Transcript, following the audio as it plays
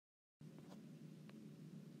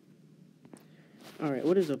Alright,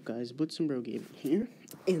 what is up guys, Blitzenbro Gaming here,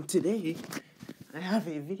 and today I have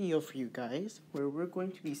a video for you guys where we're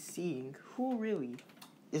going to be seeing who really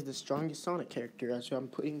is the strongest Sonic character, as I'm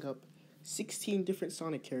putting up 16 different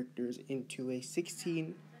Sonic characters into a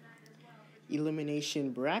 16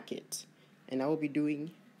 elimination bracket, and I will be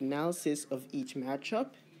doing analysis of each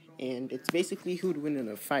matchup, and it's basically who'd win in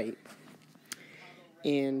a fight,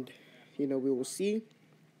 and we will see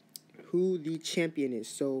who the champion is.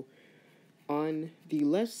 So on the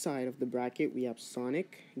left side of the bracket, we have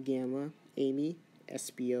Sonic, Gamma, Amy,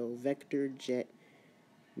 Espio, Vector, Jet,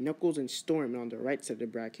 Knuckles, and Storm. And on the right side of the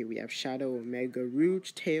bracket, we have Shadow, Omega,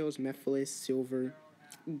 Rouge, Tails, Mephiles, Silver,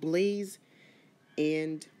 Blaze,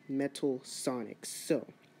 and Metal Sonic. So,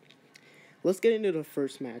 let's get into the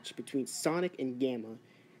first match between Sonic and Gamma.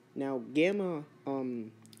 Now, Gamma,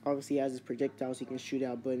 obviously has his projectiles he can shoot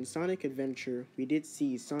out, but in Sonic Adventure, we did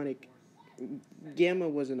see Gamma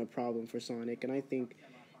wasn't a problem for Sonic, and I think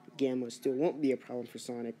Gamma still won't be a problem for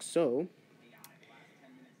Sonic. So,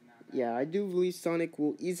 yeah, I do believe Sonic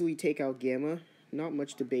will easily take out Gamma. Not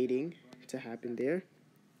much debating to happen there.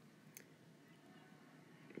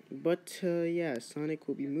 But, yeah, Sonic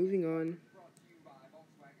will be moving on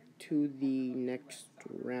to the next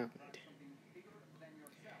round.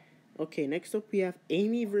 Okay, next up we have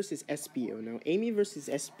Amy versus Espio. Now, Amy versus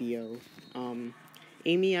Espio,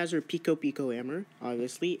 Amy has her Pico hammer,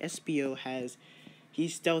 obviously. Espio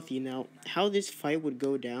he's stealthy. Now, how this fight would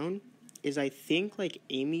go down is I think,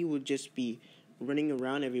 Amy would just be running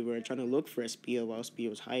around everywhere trying to look for Espio while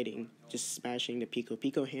Espio's hiding, just smashing the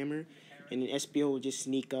Pico hammer, and then Espio would just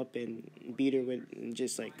sneak up and beat her with, and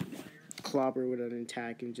just, clobber with an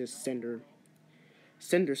attack and just send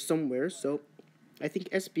her somewhere. So, I think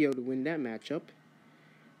Espio to win that matchup.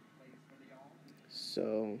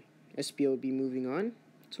 So, Espio will be moving on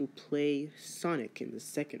to play Sonic in the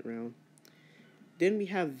second round. Then we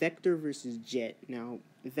have Vector versus Jet. Now,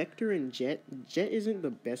 Vector and Jet isn't the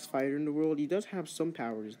best fighter in the world. He does have some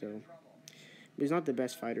powers, though. But he's not the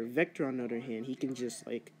best fighter. Vector, on the other hand, he can just,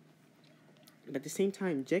 but at the same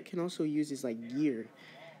time, Jet can also use his, gear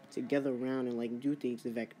to gather around and, do things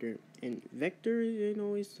to Vector. And Vector isn't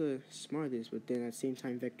always the smartest, but then at the same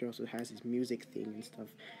time, Vector also has his music thing and stuff.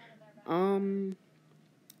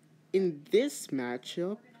 In this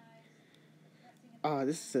matchup,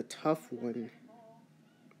 this is a tough one.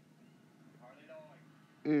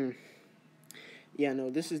 Yeah, no,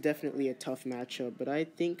 this is definitely a tough matchup, but I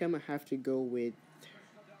think I'm going to have to go with...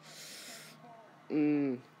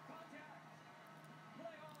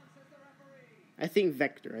 I think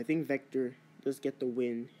Vector. I think Vector does get the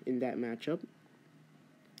win in that matchup.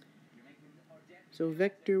 So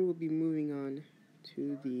Vector will be moving on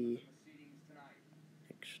to the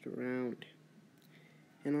next round.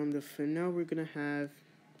 And on the finale, we're going to have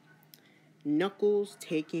Knuckles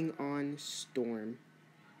taking on Storm.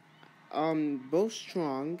 Both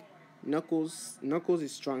strong. Knuckles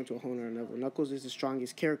is strong to a whole nother level. Knuckles is the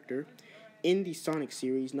strongest character in the Sonic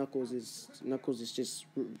series. Knuckles is just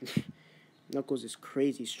Knuckles is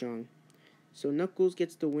crazy strong. So Knuckles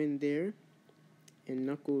gets the win there, and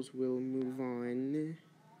Knuckles will move on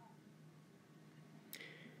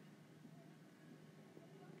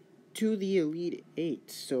to the Elite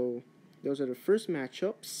Eight. So those are the first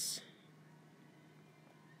matchups.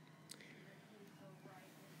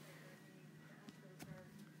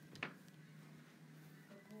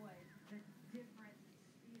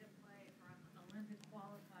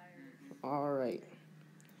 Alright.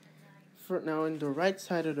 For now, on the right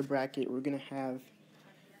side of the bracket, we're going to have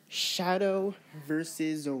Shadow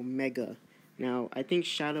versus Omega. Now, I think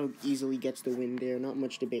Shadow easily gets the win there. Not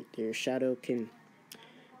much debate there. Shadow can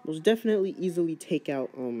most definitely easily take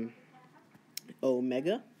out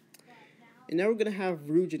Omega. And now we're going to have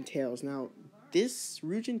Rouge and Tails. Now, this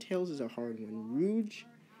Rouge and Tails is a hard one. Rouge,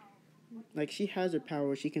 she has her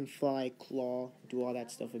power. She can fly, claw, do all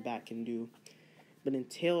that stuff a bat can do. But in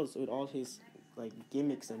Tails, with all his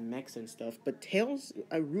gimmicks and mechs and stuff. But Tails,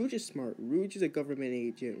 Rouge is smart. Rouge is a government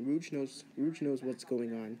agent. Rouge knows what's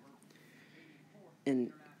going on.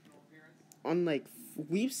 And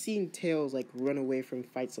we've seen Tails run away from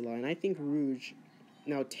fights a lot. And I think Rouge,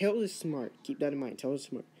 now Tails is smart. Keep that in mind. Tails is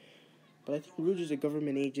smart. But I think Rouge is a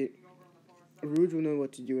government agent. Rouge will know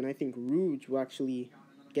what to do, and I think Rouge will actually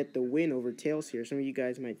get the win over Tails here. Some of you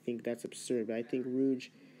guys might think that's absurd, but I think Rouge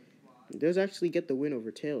does actually get the win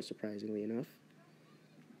over Tails, surprisingly enough.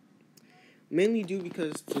 Mainly due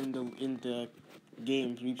because in the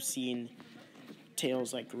games we've seen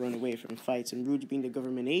Tails run away from fights, and Rouge, being the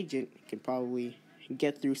government agent, can probably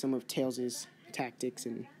get through some of Tails' tactics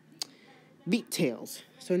and beat Tails.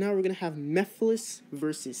 So now we're gonna have Mephiles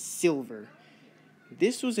versus Silver.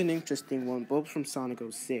 This was an interesting one, both from Sonic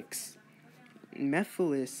 06.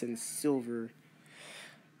 Mephiles and Silver.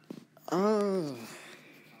 Oh,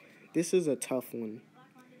 this is a tough one.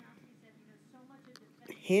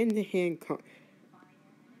 Hand-to-hand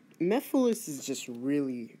Mephiles is just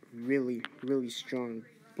really, really, really strong.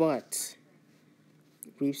 But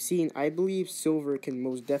we've seen, I believe Silver can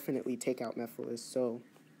most definitely take out Mephiles. So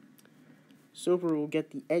Silver will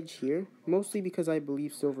get the edge here. Mostly because I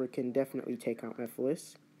believe Silver can definitely take out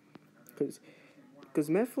Mephiles. Because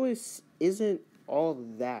Mephiles isn't all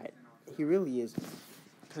that. He really isn't.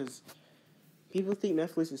 Because people think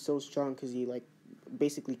Mephiles is so strong because he, like,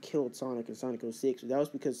 basically killed Sonic in Sonic 06. That was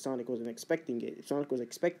because Sonic wasn't expecting it. If Sonic was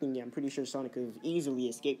expecting it, I'm pretty sure Sonic could have easily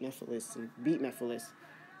escaped Mephiles and beat Mephiles.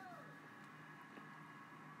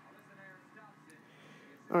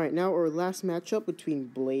 Alright, now our last matchup between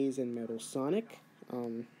Blaze and Metal Sonic.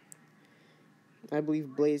 I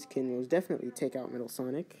believe Blaze can most definitely take out Metal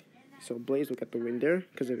Sonic. So Blaze will get the win there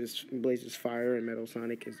because of Blaze's fire, and Metal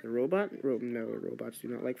Sonic is a robot. Metal robots do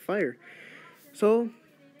not like fire. So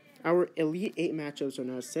our Elite 8 matchups are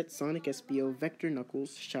now set: Sonic, SBO, Vector,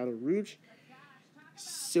 Knuckles, Shadow, Rouge,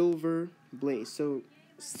 Silver, Blaze. So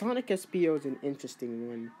Sonic SBO is an interesting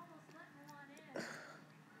one.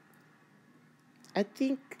 I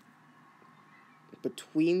think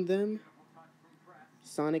between them,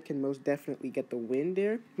 Sonic can most definitely get the win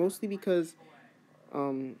there. Mostly because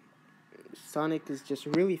Sonic is just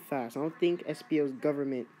really fast. I don't think SBO's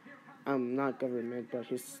not government, but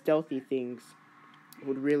his stealthy things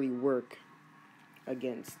would really work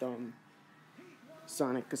against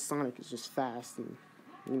Sonic, because Sonic is just fast, and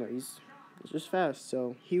he's just fast.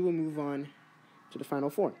 So he will move on to the final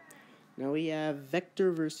four. Now we have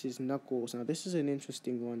Vector versus Knuckles. Now this is an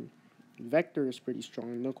interesting one. Vector is pretty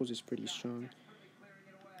strong, Knuckles is pretty strong,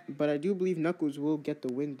 but I do believe Knuckles will get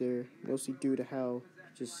the win there, mostly due to how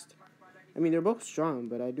they're both strong,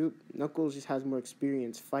 but Knuckles just has more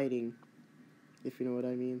experience fighting, if you know what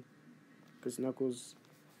I mean, because Knuckles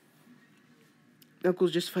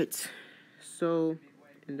just fights. So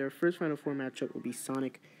in their first Final Four matchup will be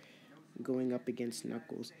Sonic going up against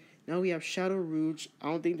Knuckles. Now we have Shadow, Rouge. I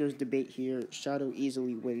don't think there's debate here. Shadow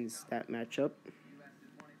easily wins that matchup.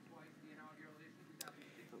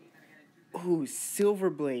 Ooh,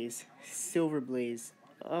 Silver Blaze.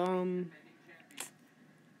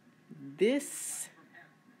 This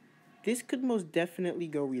could most definitely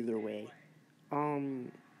go either way.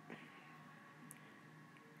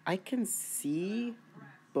 I can see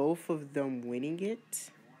both of them winning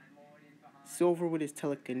it. Silver with his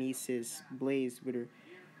telekinesis, Blaze with her.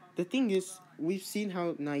 The thing is, we've seen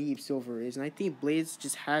how naive Silver is, and I think Blaze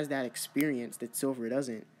just has that experience that Silver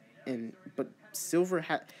doesn't. But Silver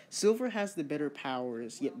has the better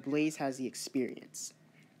powers, yet Blaze has the experience.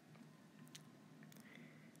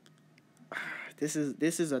 This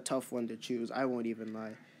is a tough one to choose. I won't even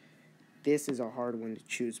lie. This is a hard one to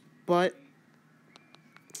choose. But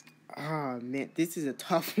man, this is a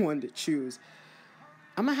tough one to choose.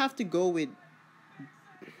 I'm gonna have to go with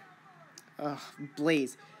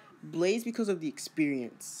Blaze. Blaze because of the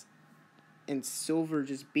experience, and Silver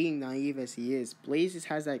just being naive as he is. Blaze just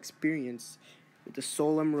has that experience with the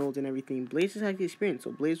Soul Emerald and everything. Blaze just has the experience,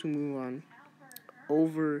 so Blaze will move on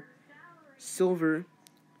over Silver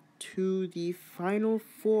to the final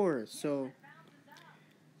four. So,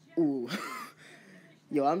 ooh,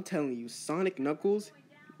 yo, I'm telling you, Sonic Knuckles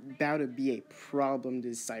about to be a problem to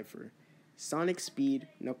decipher. Sonic speed,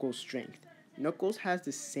 Knuckles strength. Knuckles has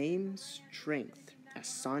the same strength as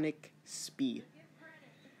Sonic speed.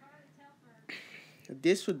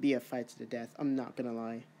 This would be a fight to the death, I'm not gonna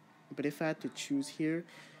lie. But if I had to choose here,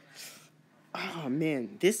 oh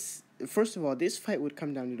man, first of all, this fight would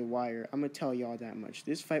come down to the wire. I'm gonna tell y'all that much.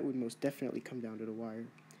 This fight would most definitely come down to the wire.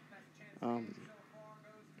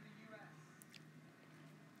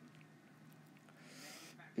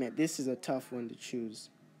 Man, this is a tough one to choose.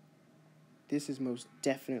 This is most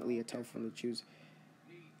definitely a tough one to choose.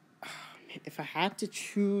 Man, if I had to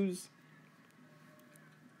choose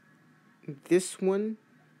this one,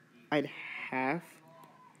 I'd have...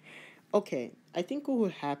 Okay, I think what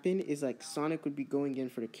would happen is, like, Sonic would be going in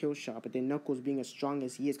for the kill shot, but then Knuckles being as strong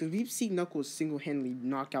as he is, because we've seen Knuckles single-handedly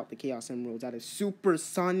knock out the Chaos Emeralds out of Super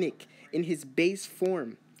Sonic in his base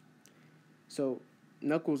form. So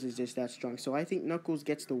Knuckles is just that strong. So I think Knuckles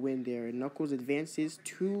gets the win there, and Knuckles advances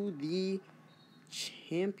to the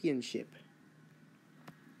championship.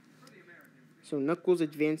 So Knuckles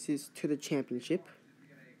advances to the championship.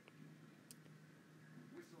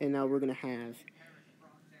 And now we're going to have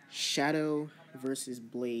Shadow versus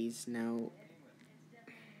Blaze. Now,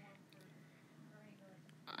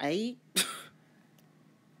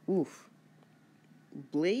 oof.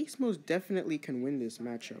 Blaze most definitely can win this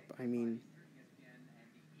matchup. I mean,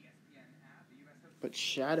 but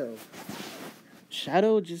Shadow.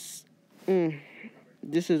 Shadow just.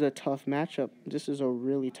 This is a tough matchup. This is a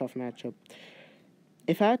really tough matchup.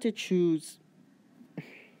 If I had to choose.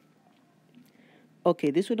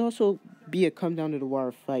 Okay, this would also be a come down to the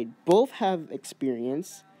wire fight. Both have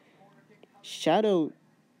experience. Shadow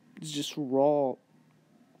is just raw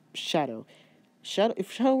Shadow.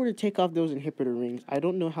 If Shadow were to take off those inhibitor rings, I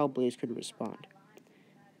don't know how Blaze could respond.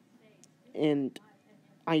 And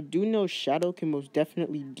I do know Shadow can most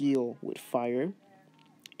definitely deal with fire.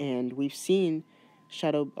 And we've seen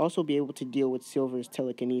Shadow also be able to deal with Silver's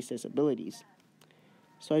telekinesis abilities.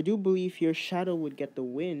 So I do believe here Shadow would get the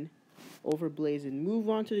win over Blaze and move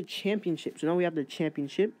on to the championship. So now we have the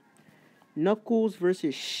championship. Knuckles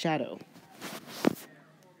versus Shadow.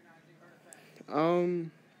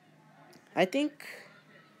 I think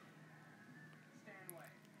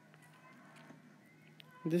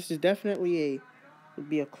this is definitely would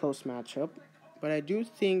be a close matchup, but I do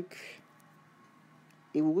think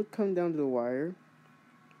it would come down to the wire.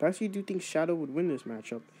 But I actually do think Shadow would win this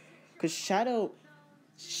matchup, because Shadow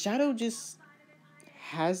just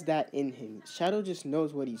has that in him. Shadow just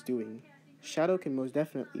knows what he's doing. Shadow can most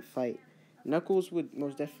definitely fight. Knuckles would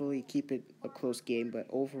most definitely keep it a close game, but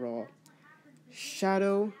overall,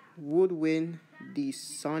 Shadow would win the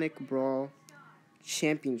Sonic Brawl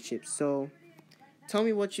Championship. So, tell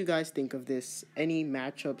me what you guys think of this. Any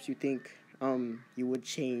matchups you think you would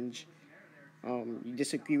change? You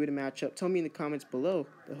disagree with a matchup? Tell me in the comments below.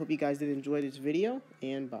 I hope you guys did enjoy this video,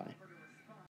 and bye.